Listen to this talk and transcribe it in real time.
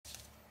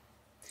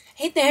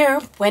Hey there,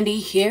 Wendy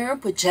here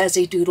with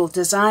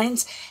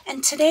Jazzydoodledesigns,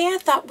 and today I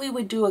thought we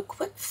would do a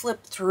quick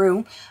flip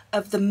through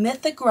of the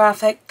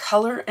Mythographic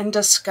Color and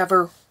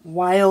Discover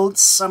Wild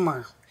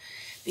Summer,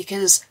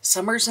 because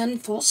summer's in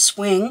full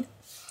swing.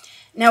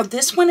 Now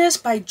this one is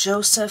by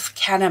Joseph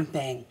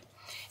Kattenbang,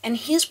 and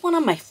he's one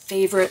of my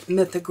favorite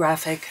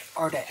mythographic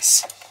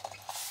artists.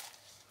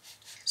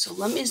 So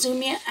let me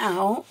zoom you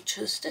out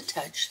just a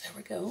touch, there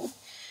we go.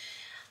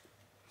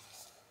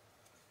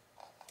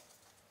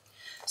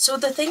 So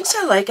the things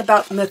I like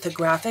about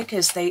Mythographic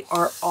is they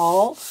are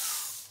all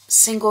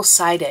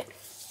single-sided.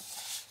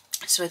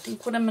 So I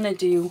think what I'm going to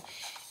do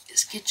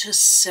is get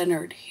just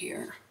centered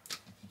here.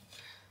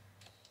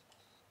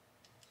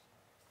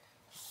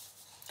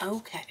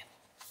 Okay.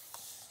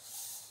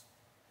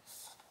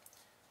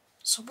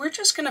 So we're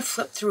just going to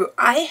flip through.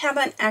 I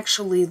haven't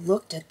actually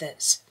looked at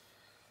this.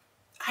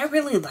 I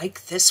really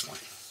like this one.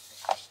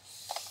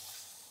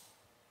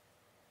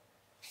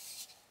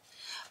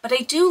 But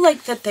I do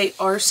like that they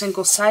are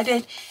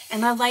single-sided,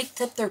 and I like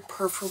that they're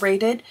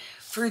perforated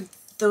for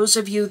those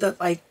of you that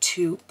like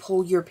to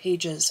pull your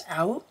pages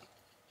out.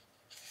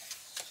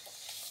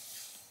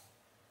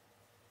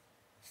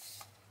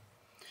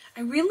 I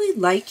really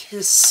like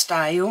his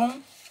style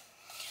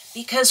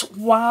because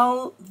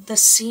while the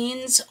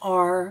scenes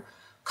are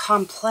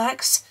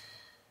complex,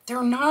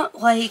 they're not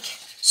like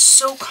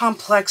so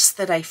complex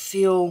that I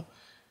feel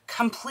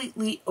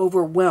completely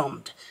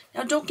overwhelmed.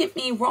 Now don't get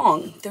me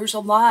wrong, there's a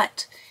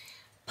lot,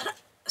 but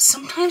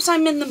sometimes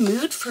I'm in the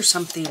mood for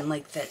something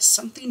like this,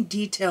 something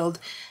detailed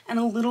and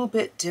a little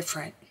bit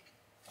different.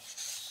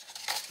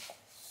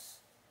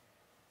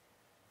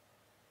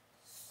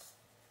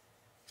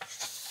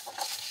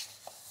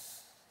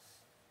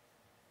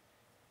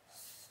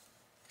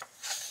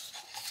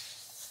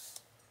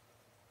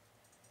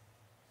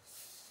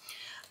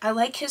 I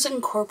like his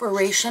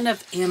incorporation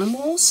of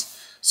animals.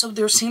 So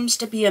there seems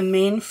to be a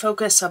main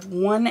focus of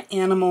one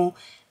animal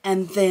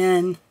and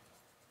then,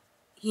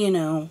 you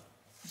know,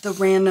 the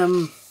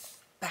random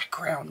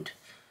background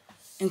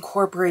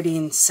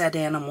incorporating said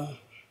animal.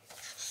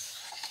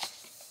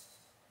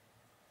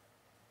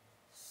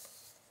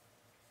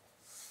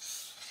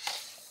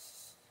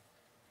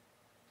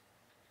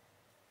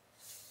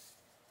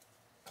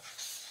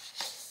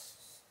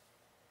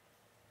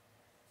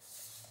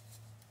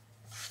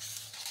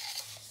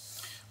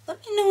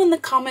 Let me know in the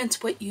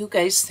comments what you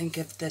guys think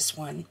of this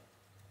one.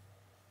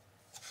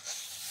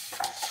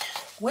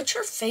 What's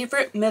your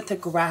favorite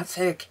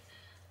mythographic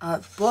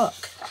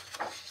book?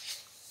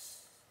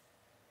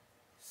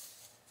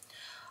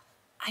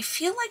 I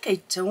feel like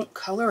I don't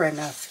color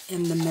enough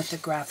in the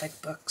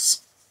mythographic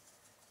books.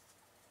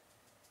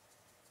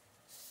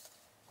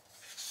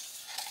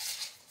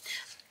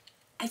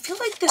 I feel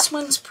like this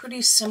one's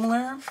pretty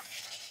similar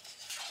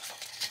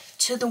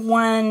to the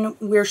one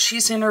where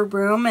she's in her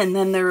room and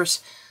then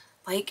there's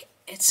like,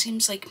 it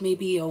seems like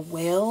maybe a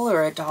whale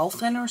or a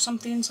dolphin or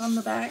something's on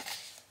the back.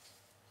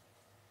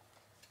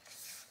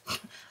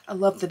 I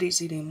love that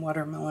he's eating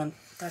watermelon.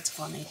 That's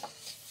funny.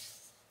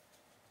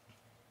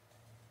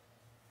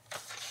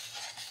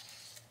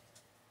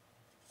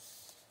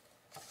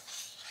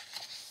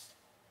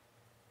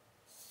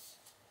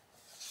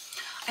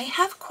 I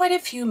have quite a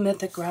few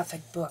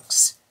mythographic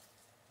books.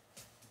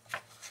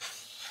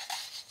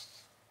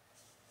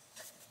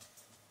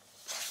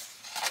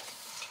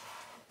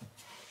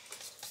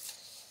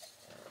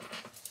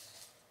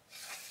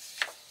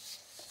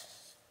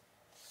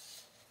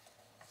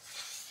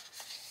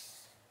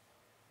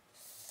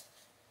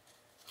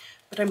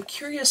 But I'm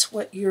curious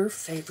what your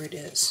favorite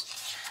is.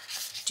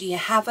 Do you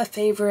have a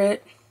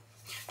favorite?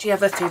 Do you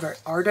have a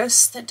favorite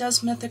artist that does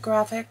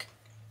mythographic?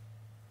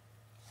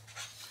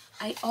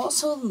 I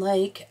also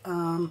like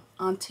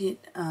Fabiana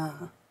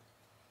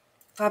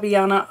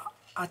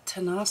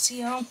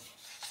Atanasio.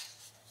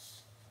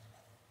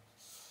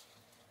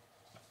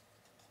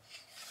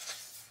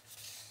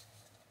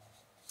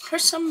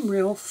 There's some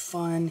real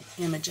fun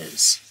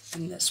images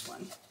in this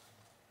one.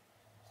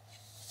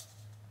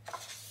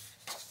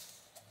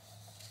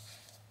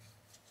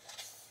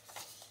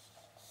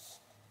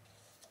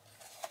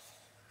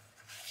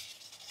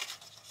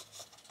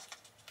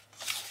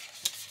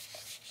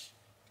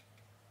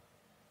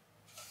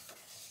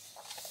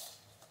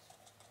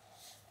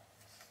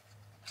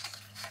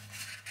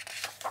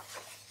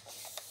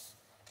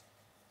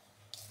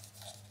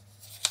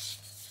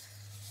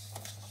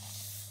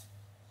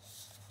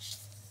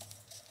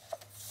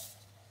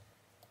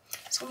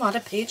 There's a lot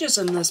of pages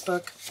in this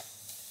book.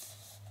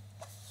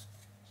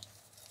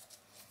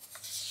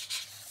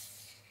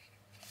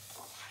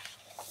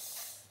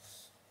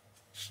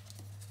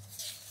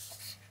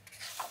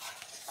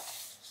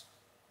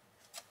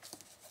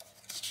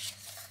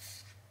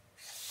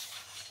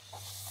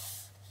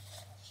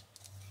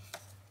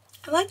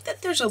 I like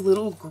that there's a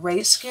little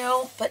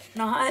grayscale, but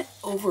not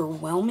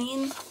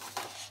overwhelming.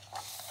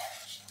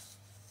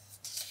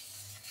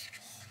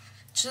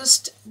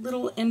 Just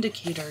little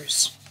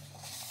indicators.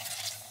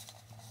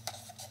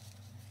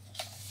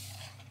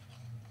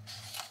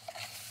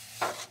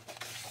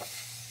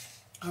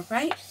 All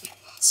right,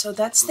 so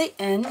that's the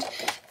end.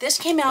 This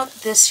came out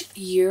this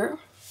year.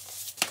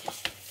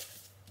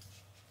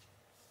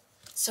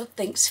 So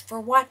thanks for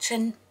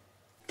watching.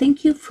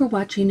 Thank you for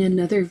watching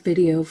another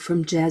video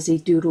from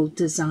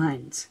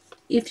Jazzydoodledesigns.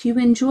 If you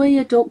enjoy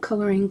adult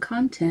coloring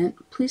content,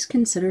 please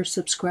consider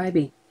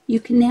subscribing. You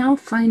can now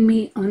find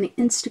me on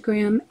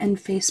Instagram and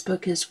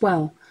Facebook as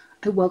well.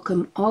 I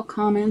welcome all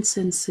comments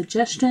and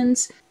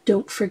suggestions.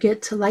 Don't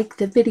forget to like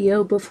the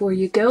video before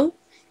you go.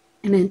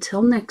 And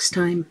until next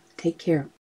time, take care.